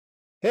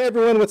Hey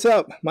everyone, what's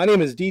up? My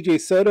name is DJ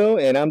Soto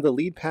and I'm the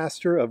lead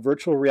pastor of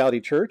Virtual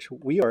Reality Church.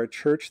 We are a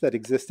church that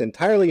exists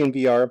entirely in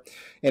VR.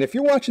 And if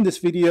you're watching this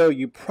video,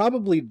 you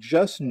probably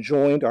just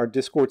joined our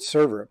Discord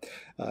server.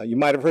 You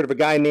might have heard of a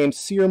guy named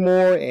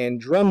Seymour and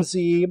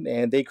Drumsy,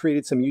 and they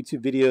created some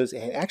YouTube videos,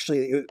 and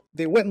actually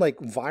they went like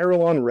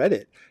viral on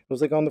Reddit. It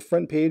was like on the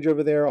front page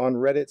over there on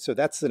Reddit. So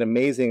that's an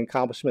amazing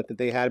accomplishment that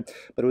they had.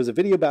 But it was a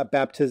video about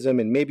baptism,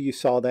 and maybe you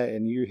saw that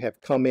and you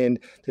have come in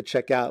to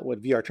check out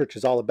what VR Church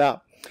is all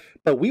about.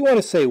 But we want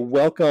to say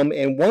welcome,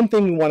 and one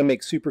thing we want to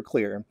make super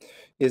clear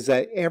is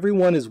that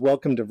everyone is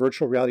welcome to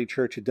Virtual Reality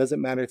Church. It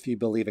doesn't matter if you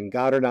believe in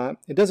God or not.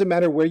 It doesn't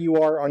matter where you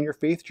are on your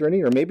faith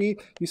journey, or maybe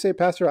you say,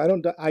 Pastor, I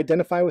don't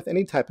identify with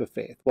any type of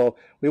faith. Well,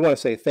 we want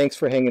to say thanks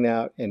for hanging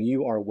out, and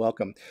you are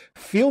welcome.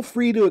 Feel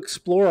free to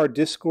explore our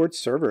Discord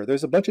server.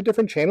 There's a bunch of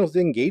different channels to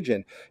engage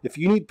in. If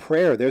you need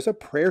prayer, there's a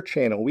prayer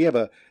channel. We have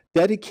a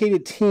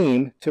dedicated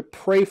team to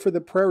pray for the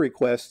prayer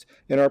requests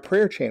in our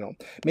prayer channel.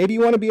 Maybe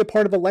you want to be a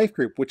part of a life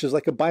group, which is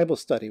like a Bible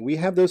study. We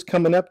have those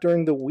coming up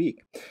during the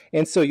week.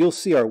 And so you'll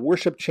see our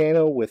worship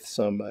channel with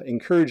some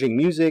encouraging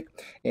music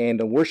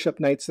and worship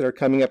nights that are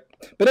coming up.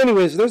 But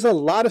anyways, there's a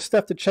lot of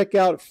stuff to check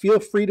out.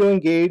 Feel free to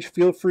engage.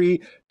 Feel free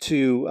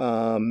to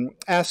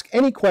ask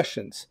any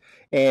questions.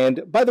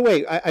 And by the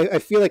way, I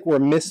feel like we're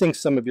missing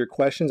some of your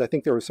questions. I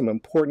think there were some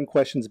important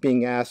questions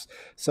being asked.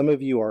 Some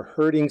of you are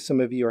hurting. Some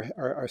of you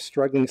are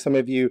struggling. Some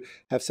of you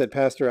have said,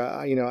 Pastor,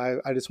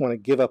 I just want to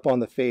give up on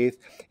the faith.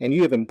 And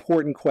you have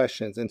important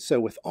questions. And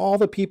so with all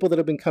the people that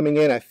have been coming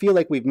in, I feel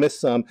like we've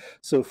missed some.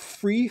 So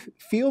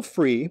feel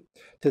free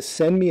to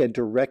send me a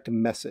direct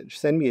message.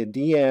 Send me a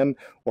DM,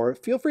 or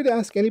feel free to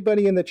ask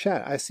anybody in the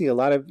chat. I see a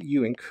lot of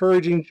you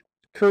encouraging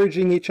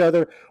each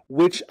other,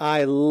 which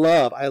I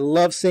love. I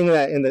love seeing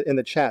that in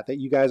the chat, that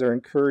you guys are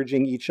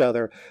encouraging each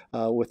other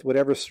with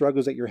whatever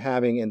struggles that you're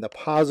having and the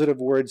positive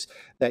words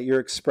that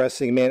you're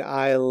expressing. Man,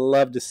 I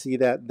love to see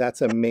that.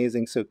 That's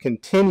amazing. So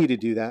continue to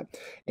do that.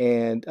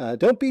 And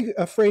don't be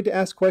afraid to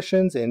ask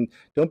questions, and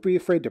don't be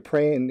afraid to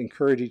pray and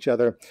encourage each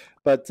other.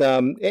 But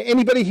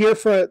anybody here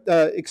for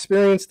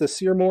experience the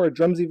Seymour or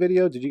Drumsy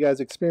video? Did you guys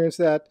experience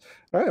that?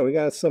 All right, we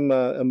got some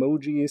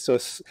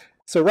emojis.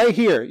 So right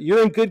here,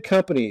 you're in good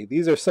company.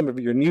 These are some of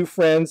your new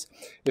friends.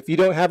 If you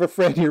don't have a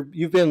friend,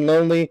 you've been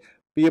lonely,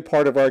 be a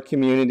part of our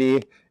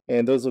community.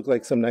 And those look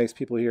like some nice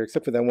people here,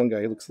 except for that one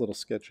guy. He looks a little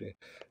sketchy.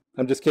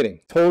 I'm just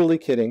kidding. Totally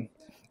kidding.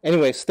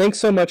 Anyways, thanks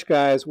so much,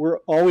 guys. We're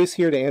always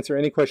here to answer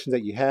any questions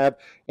that you have.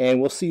 And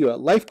we'll see you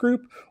at Life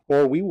Group,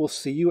 or we will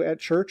see you at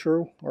church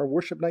or our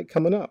worship night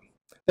coming up.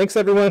 Thanks,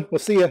 everyone. We'll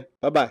see you.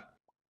 Bye-bye.